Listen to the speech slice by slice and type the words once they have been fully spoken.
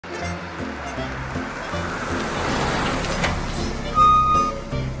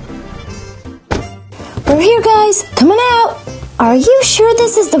We're here, guys. Come on out. Are you sure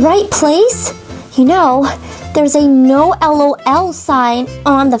this is the right place? You know, there's a no LOL sign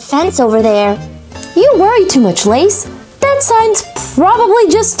on the fence over there. You worry too much, Lace. That sign's probably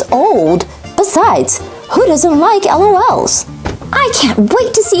just old. Besides, who doesn't like LOLs? I can't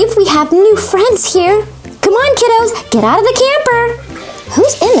wait to see if we have new friends here. Come on, kiddos, get out of the camper.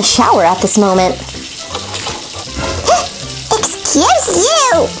 Who's in the shower at this moment? Excuse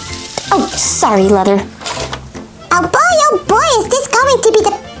you! Oh, sorry, Leather. Oh boy, is this going to be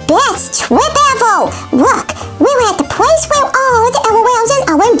the best trip ever! Look, we're at the place where all the LOLs and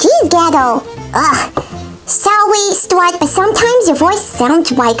OMGs gather. Ugh. So we start, but sometimes your voice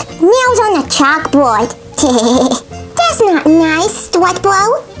sounds like nails on a chalkboard. That's not nice, Stuart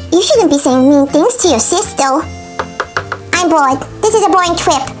Bro. You shouldn't be saying mean things to your sister. I'm bored. This is a boring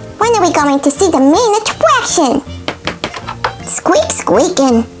trip. When are we going to see the main attraction? Squeak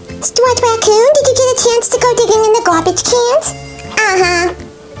squeaking. Stuart Raccoon, did you get a chance to go digging in the garbage cans? Uh-huh.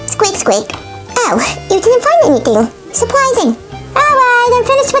 Squeak squeak. Oh, you didn't find anything. Surprising. Alright, I'm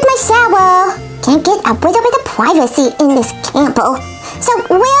finished with my shower. Can't get a little bit of privacy in this camper. So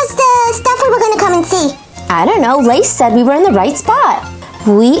where's the stuff we were going to come and see? I don't know. Lace said we were in the right spot.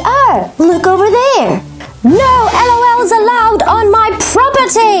 We are. Look over there. No LOLs allowed on my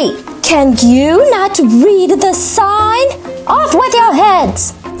property. Can you not read the sign? Off with your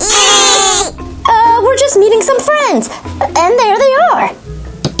heads. We're just meeting some friends. And there they are.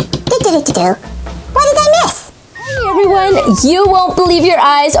 What did I miss? Hey everyone, you won't believe your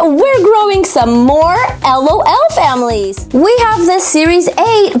eyes. We're growing some more LOL families. We have the Series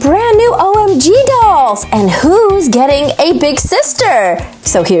 8 brand new OMG dolls. And who's getting a big sister?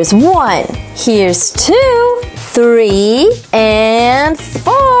 So here's 1, here's 2, 3, and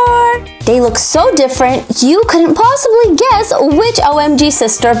 4. They look so different, you couldn't possibly guess which OMG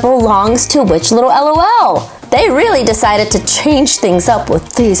sister belongs to which little LOL. They really decided to change things up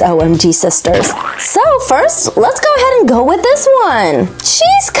with these OMG sisters. So first, let's go ahead and go with this one.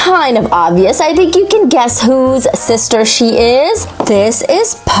 She's kind of obvious. I think you can guess whose sister she is. This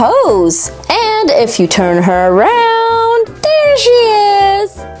is Pose. And if you turn her around, there she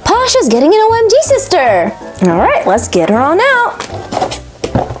is. Pasha's getting an OMG sister. All right, let's get her on out.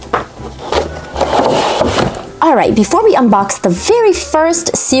 Alright, before we unbox the very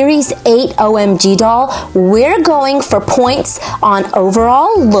first Series 8 OMG doll, we're going for points on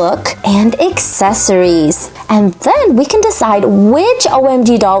overall look and accessories. And then we can decide which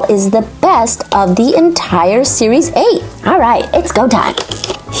OMG doll is the best of the entire Series 8. Alright, it's go time.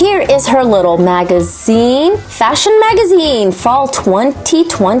 Here is her little magazine, Fashion Magazine, Fall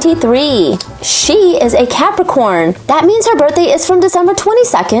 2023. She is a Capricorn. That means her birthday is from December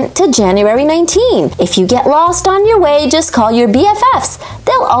 22nd to January 19. If you get lost on your way, just call your BFFs.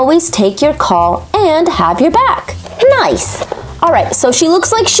 They'll always take your call and have your back. Nice. Alright, so she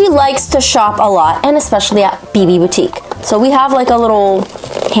looks like she likes to shop a lot, and especially at BB Boutique. So we have like a little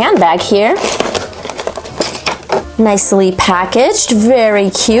handbag here. Nicely packaged,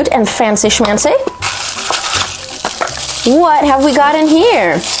 very cute and fancy schmancy. What have we got in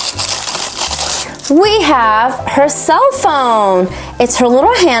here? We have her cell phone. It's her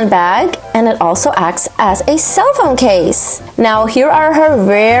little handbag, and it also acts as a cell phone case. Now here are her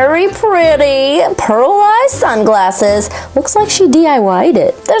very pretty pearlized sunglasses. Looks like she DIY'd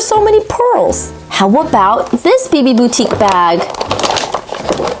it. There's so many pearls. How about this BB Boutique bag?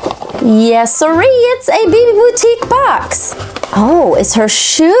 Yes, sirree, it's a BB Boutique box. Oh, it's her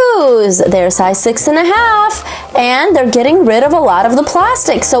shoes. They're size 6.5, and they're getting rid of a lot of the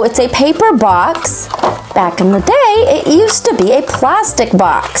plastic, so it's a paper box. Back in the day, it used to be a plastic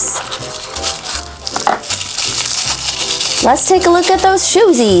box. Let's take a look at those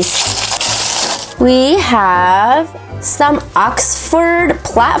shoesies. We have some Oxford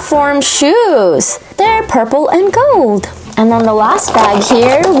platform shoes. They're purple and gold. And then the last bag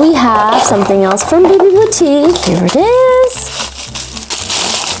here, we have something else from BB Boutique. Here it is.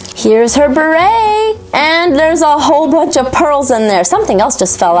 Here's her beret. And there's a whole bunch of pearls in there. Something else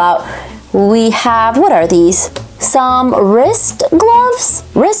just fell out. We have, what are these? Some wrist gloves?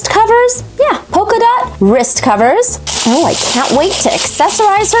 Wrist covers? Yeah, polka dot wrist covers. Oh, I can't wait to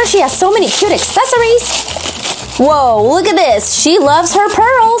accessorize her. She has so many cute accessories. Whoa, look at this. She loves her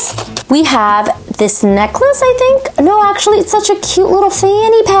pearls. We have this necklace, I think. No, actually, it's such a cute little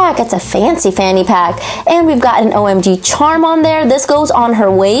fanny pack. It's a fancy fanny pack. And we've got an OMG charm on there. This goes on her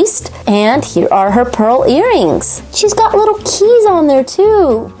waist. And here are her pearl earrings. She's got little keys on there,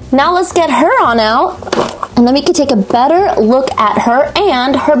 too. Now let's get her on out. And then we can take a better look at her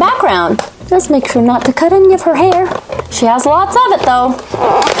and her background. Let's make sure not to cut any of her hair. She has lots of it, though.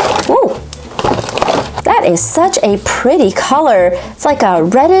 Ooh. That is such a pretty color. It's like a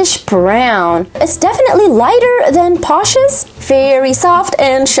reddish brown. It's definitely lighter than Posh's. Very soft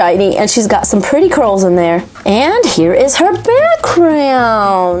and shiny, and she's got some pretty curls in there. And here is her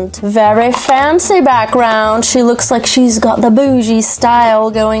background. Very fancy background. She looks like she's got the bougie style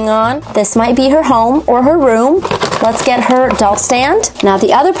going on. This might be her home or her room. Let's get her doll stand. Now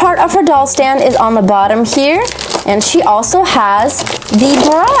the other part of her doll stand is on the bottom here, and she also has the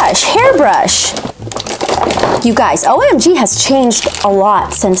brush, hairbrush. You guys, OMG has changed a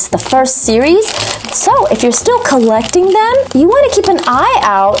lot since the first series, so if you're still collecting them, you want to keep an eye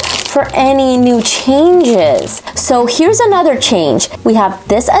out for any new changes. So here's another change. We have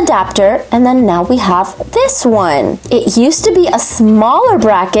this adapter, and then now we have this one. It used to be a smaller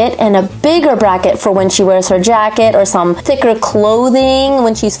bracket and a bigger bracket for when she wears her jacket or some thicker clothing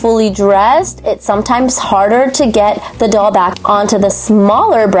when she's fully dressed. It's sometimes harder to get the doll back onto the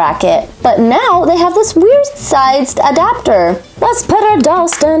smaller bracket, but now they have this weird sized adapter. Let's put our doll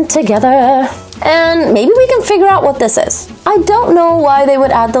stand together. And maybe we can figure out what this is. I don't know why they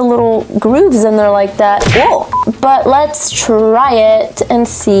would add the little grooves in there like that. Whoa! But let's try it and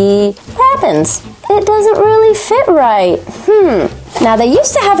see what happens. It doesn't really fit right. Now they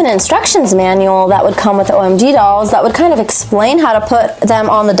used to have an instructions manual that would come with OMG dolls that would kind of explain how to put them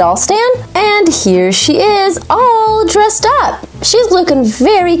on the doll stand. And here she is, all dressed up. She's looking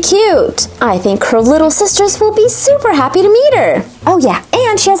very cute. I think her little sisters will be super happy to meet her. Oh yeah,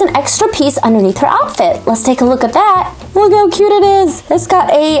 and she has an extra piece underneath her outfit. Let's take a look at that. Look how cute it is. It's got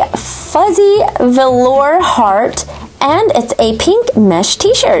a fuzzy velour heart, and it's a pink mesh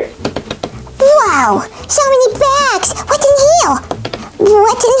t-shirt. Wow, so many bags. What's in here?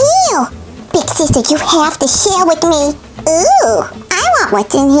 What's in here? Big sister, you have to share with me. Ooh, I want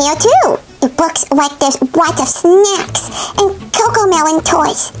what's in here too. It looks like there's lots of snacks and Cocomelon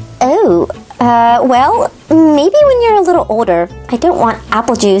toys. Oh, well, maybe when you're a little older. I don't want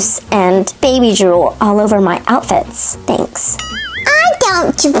apple juice and baby drool all over my outfits. Thanks. I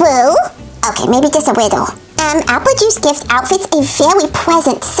don't drool. Okay, maybe just a little. Apple juice gives outfits a very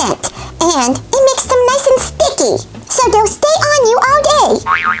pleasant scent, and it makes them nice and sticky, so they'll stay on you all day.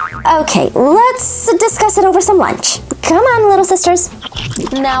 Okay, let's discuss it over some lunch. Come on, little sisters.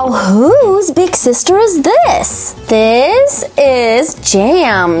 Now, whose big sister is this? This is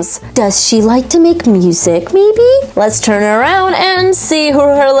Jams. Does she like to make music, maybe? Let's turn her around and see who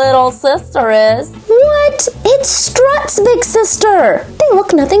her little sister is. What? It's Strut's big sister. They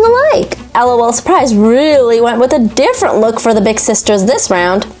look nothing alike. LOL Surprise really went with a different look for the big sisters this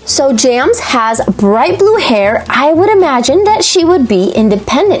round. So Jams has bright blue hair. I would imagine that she would be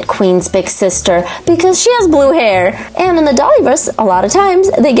Independent Queen's big sister because she has blue hair. And in the Dollyverse, a lot of times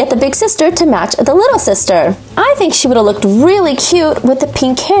they get the big sister to match the little sister. I think she would have looked really cute with the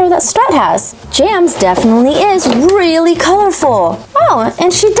pink hair that Strut has. Jams definitely is really colorful. Oh,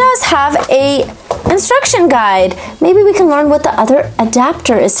 and she does have a instruction guide. Maybe we can learn what the other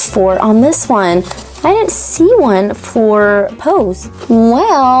adapter is for on this one. I didn't see one for pose.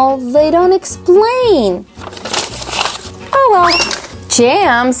 Well, they don't explain. Oh well.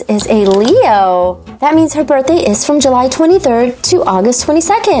 Jams is a Leo. That means her birthday is from July 23rd to August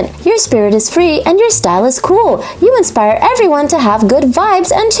 22nd. Your spirit is free and your style is cool. You inspire everyone to have good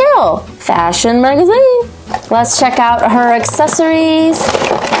vibes and chill. Fashion magazine. Let's check out her accessories.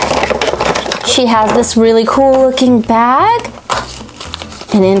 She has this really cool looking bag.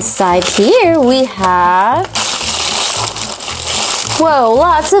 And inside here we have, whoa,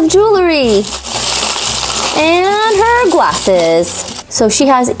 lots of jewelry. And her glasses. So she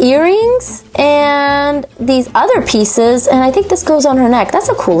has earrings and these other pieces, and I think this goes on her neck. That's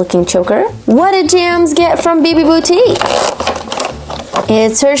a cool looking choker. What did Jams get from Baby Boutique?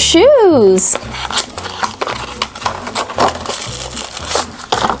 It's her shoes.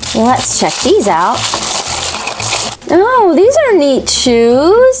 Let's check these out. Oh, these are neat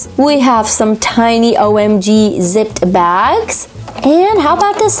shoes. We have some tiny OMG zipped bags. And how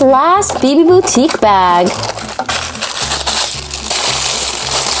about this last Baby Boutique bag?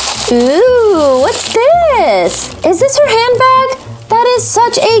 Ooh, what's this? Is this her handbag? That is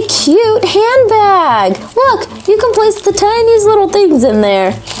such a cute handbag. Look, you can place the tiniest little things in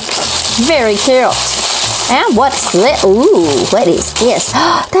there. Very cute. And what's this? Ooh, what is this?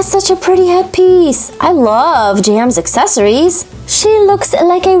 That's such a pretty headpiece. I love Jam's accessories. She looks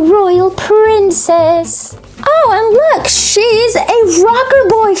like a royal princess. Oh, and look, she's a Rocker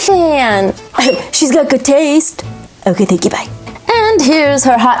Boy fan. She's got good taste. Okay, thank you, bye. And here's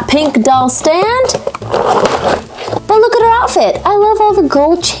her hot pink doll stand. But look at her outfit. I love all the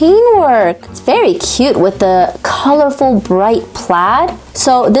gold chain work. It's very cute with the colorful, bright plaid.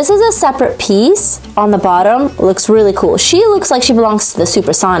 So this is a separate piece on the bottom. Looks really cool. She looks like she belongs to the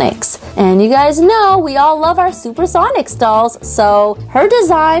Supersonics. And you guys know we all love our Supersonics dolls, so her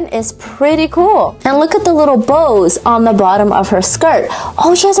design is pretty cool. And look at the little bows on the bottom of her skirt.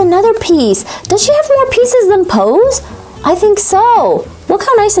 Oh, she has another piece. Does she have more pieces than Pose? I think so. Look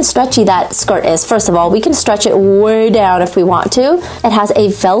how nice and stretchy that skirt is. First of all, we can stretch it way down if we want to. It has a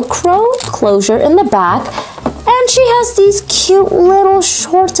Velcro closure in the back. And she has these cute little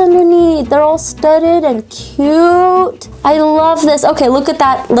shorts underneath. They're all studded and cute. I love this. Okay, look at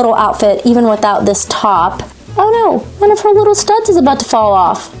that little outfit, even without this top. Oh no, one of her little studs is about to fall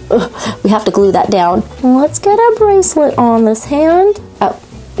off. Ugh, we have to glue that down. Let's get a bracelet on this hand. Oh,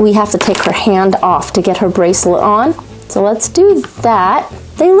 we have to take her hand off to get her bracelet on. So let's do that.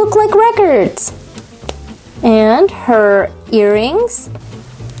 They look like records. And her earrings.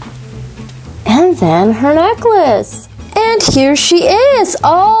 And then her necklace. And here she is,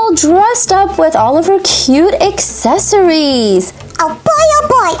 all dressed up with all of her cute accessories. Oh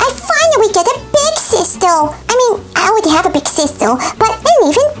boy, I finally get a big sister. I mean, I already have a big sister, but an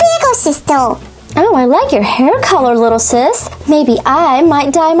even bigger sister. Oh, I like your hair color, little sis. Maybe I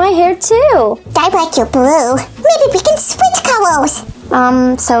might dye my hair too. I like your blue. Maybe we can switch colors.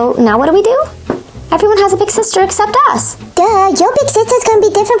 So now what do? Everyone has a big sister except us. Duh, your big sister's gonna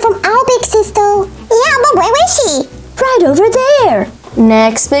be different from our big sister. Yeah, but where is she? Right over there.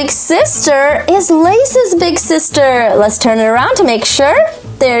 Next big sister is Lace's big sister. Let's turn it around to make sure.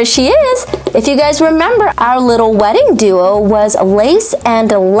 There she is. If you guys remember, our little wedding duo was Lace and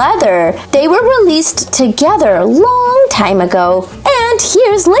Leather. They were released together a long time ago. And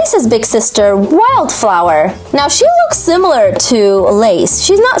here's Lace's big sister, Wildflower. Now she looks similar to Lace.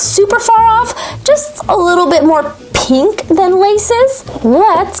 She's not super far off, just a little bit more pink than Lace's.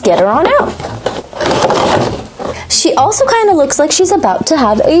 Let's get her on out. She also kind of looks like she's about to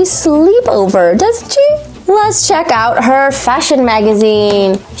have a sleepover, doesn't she? Let's check out her fashion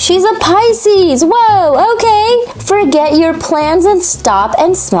magazine. She's a Pisces. Whoa, okay. Forget your plans and stop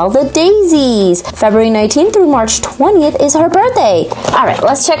and smell the daisies. February 19th through March 20th is her birthday. All right,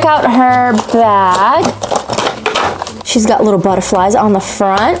 let's check out her bag. She's got little butterflies on the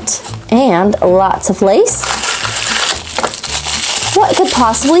front and lots of lace. What could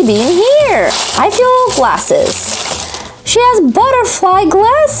possibly be in here? I feel glasses. She has butterfly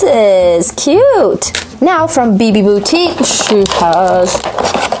glasses. Cute. Now from BB Boutique, she has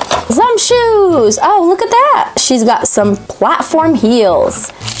some shoes. Oh, look at that. She's got some platform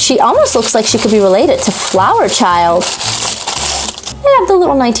heels. She almost looks like she could be related to Flower Child. They have the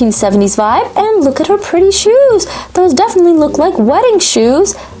little 1970s vibe, and look at her pretty shoes. Those definitely look like wedding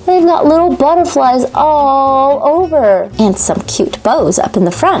shoes. They've got little butterflies all over and some cute bows up in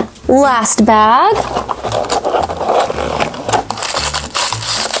the front. Last bag.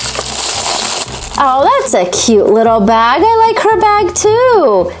 Oh, that's a cute little bag. I like her bag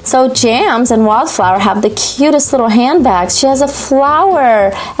too. So Jams and Wildflower have the cutest little handbags. She has a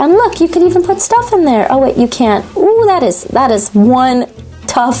flower. And look, you can even put stuff in there. Oh wait, you can't. Ooh, that is one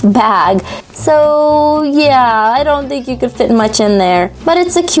tough bag. So yeah, I don't think you could fit much in there. But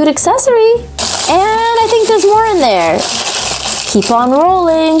it's a cute accessory. And I think there's more in there. Keep on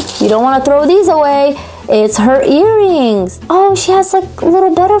rolling. You don't want to throw these away. It's her earrings. Oh, she has like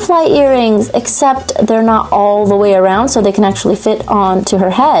little butterfly earrings, except they're not all the way around, so they can actually fit onto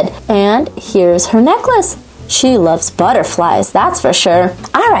her head. And here's her necklace. She loves butterflies, that's for sure.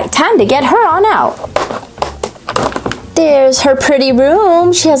 All right, time to get her on out. There's her pretty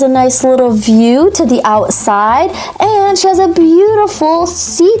room. She has a nice little view to the outside, and she has a beautiful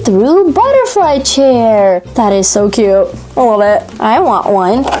see-through butterfly chair. That is so cute. I love it. I want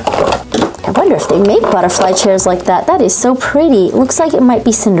one. I wonder if they make butterfly chairs like that. That is so pretty. Looks like it might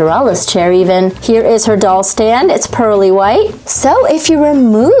be Cinderella's chair even. Here is her doll stand. It's pearly white. So if you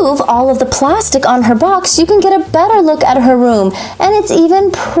remove all of the plastic on her box, you can get a better look at her room. And it's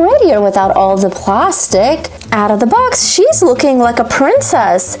even prettier without all of the plastic. Out of the box, she's looking like a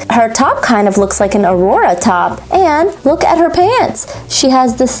princess. Her top kind of looks like an Aurora top. And look at her pants. She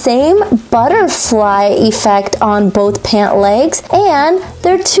has the same butterfly effect on both pant legs, and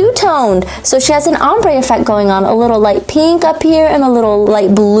they're two-toned. So she has an ombre effect going on, a little light pink up here and a little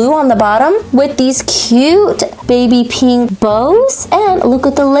light blue on the bottom with these cute baby pink bows. And look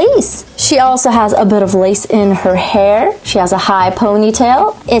at the lace. She also has a bit of lace in her hair. She has a high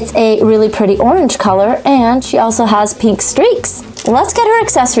ponytail. It's a really pretty orange color, and she also has pink streaks. Let's get her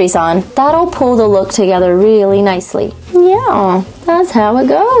accessories on. That'll pull the look together really nicely. Yeah, that's how it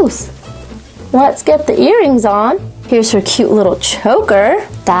goes. Let's get the earrings on. Here's her cute little choker.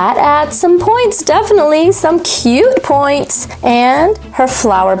 That adds some points, definitely. Some cute points. And her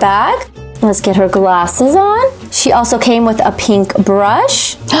flower bag. Let's get her glasses on. She also came with a pink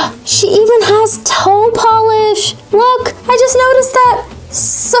brush. She even has toe polish. Look, I just noticed that.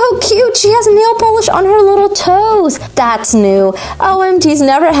 So cute. She has nail polish on her little toes. That's new. OMG's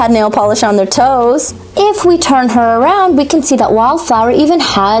never had nail polish on their toes. If we turn her around, we can see that Wildflower even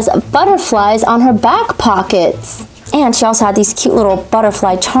has butterflies on her back pockets. And she also had these cute little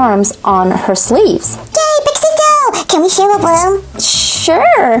butterfly charms on her sleeves. Yay, Big Sister! Can we share a room?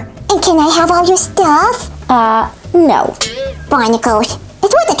 Sure. And can I have all your stuff? No. Barnacles.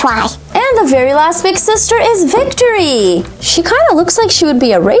 It's worth a try. And the very last big sister is Victory. She kind of looks like she would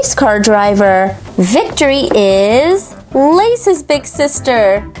be a race car driver. Victory is Lace's big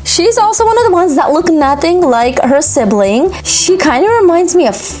sister. She's also one of the ones that look nothing like her sibling. She kind of reminds me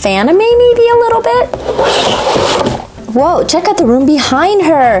of Fanime maybe a little bit. Whoa, check out the room behind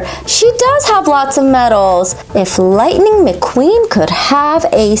her. She does have lots of medals. If Lightning McQueen could have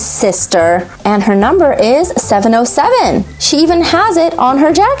a sister. And her number is 707. She even has it on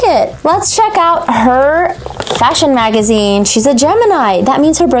her jacket. Let's check out her fashion magazine. She's a Gemini. That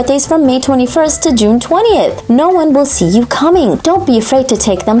means her birthday's from May 21st to June 20th. No one will see you coming. Don't be afraid to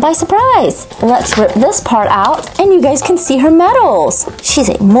take them by surprise. Let's rip this part out and you guys can see her medals. She's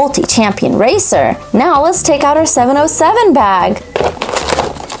a multi-champion racer. Now let's take out her 707 bag.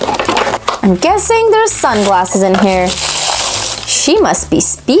 I'm guessing there's sunglasses in here. She must be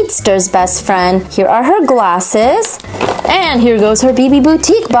Speedster's best friend. Here are her glasses. And here goes her BB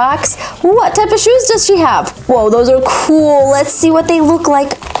Boutique box. What type of shoes does she have? Whoa, those are cool. Let's see what they look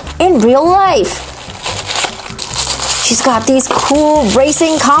like in real life. She's got these cool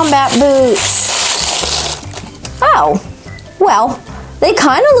racing combat boots. Oh, well, they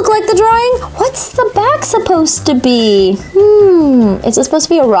kind of look like the drawing. What's the back supposed to be? Is it supposed to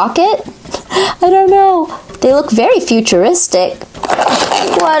be a rocket? I don't know. They look very futuristic.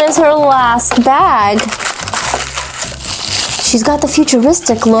 What is her last bag? She's got the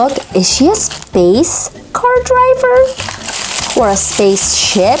futuristic look. Is she a space car driver? Or a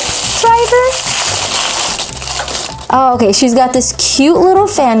spaceship driver? Oh, okay, she's got this cute little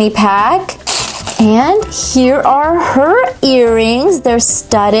fanny pack. And here are her earrings. They're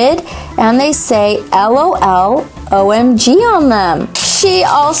studded and they say LOL OMG on them. She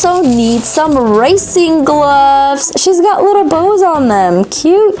also needs some racing gloves. She's got little bows on them.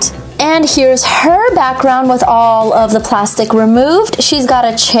 Cute. And here's her background with all of the plastic removed. She's got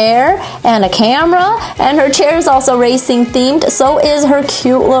a chair and a camera, and her chair is also racing themed. So is her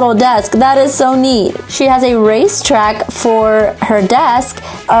cute little desk. That is so neat. She has a racetrack for her desk.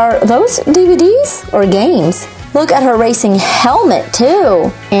 Are those DVDs or games? Look at her racing helmet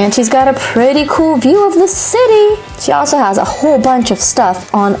too. And she's got a pretty cool view of the city. She also has a whole bunch of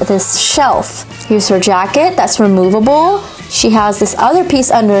stuff on this shelf. Here's her jacket that's removable. She has this other piece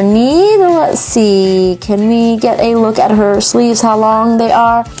underneath. Let's see. Can we get a look at her sleeves, how long they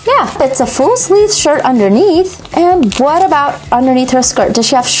are? Yeah, it's a full sleeve shirt underneath. And what about underneath her skirt? Does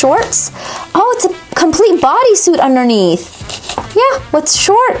she have shorts? Oh, it's a complete bodysuit underneath. Yeah, with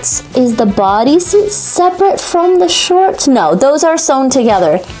shorts. Is the bodysuit separate from the shorts? No, those are sewn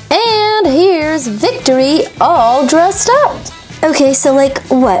together. And here's Victory all dressed up. Okay, so like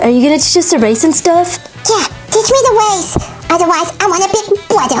what? Are you gonna teach us to race and stuff? Yeah, teach me to race. Otherwise, I want a big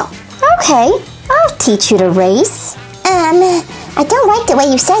brother. Okay, I'll teach you to race. I don't like the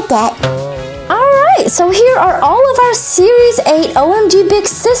way you said that. Alright, so here are all of our Series 8 OMG Big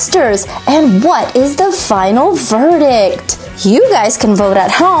Sisters. And what is the final verdict? You guys can vote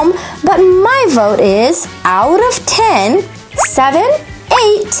at home, but my vote is out of 10, 7,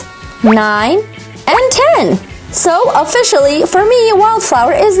 8, 9, and 10. So officially, for me,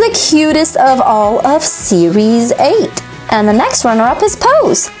 Wildflower is the cutest of all of Series 8. And the next runner-up is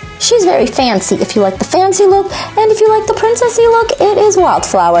Pose. She's very fancy if you like the fancy look, and if you like the princessy look, it is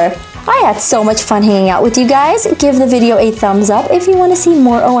Wildflower. I had so much fun hanging out with you guys. Give the video a thumbs up if you want to see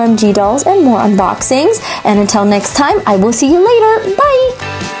more OMG dolls and more unboxings. And until next time, I will see you later.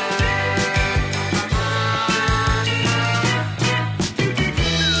 Bye!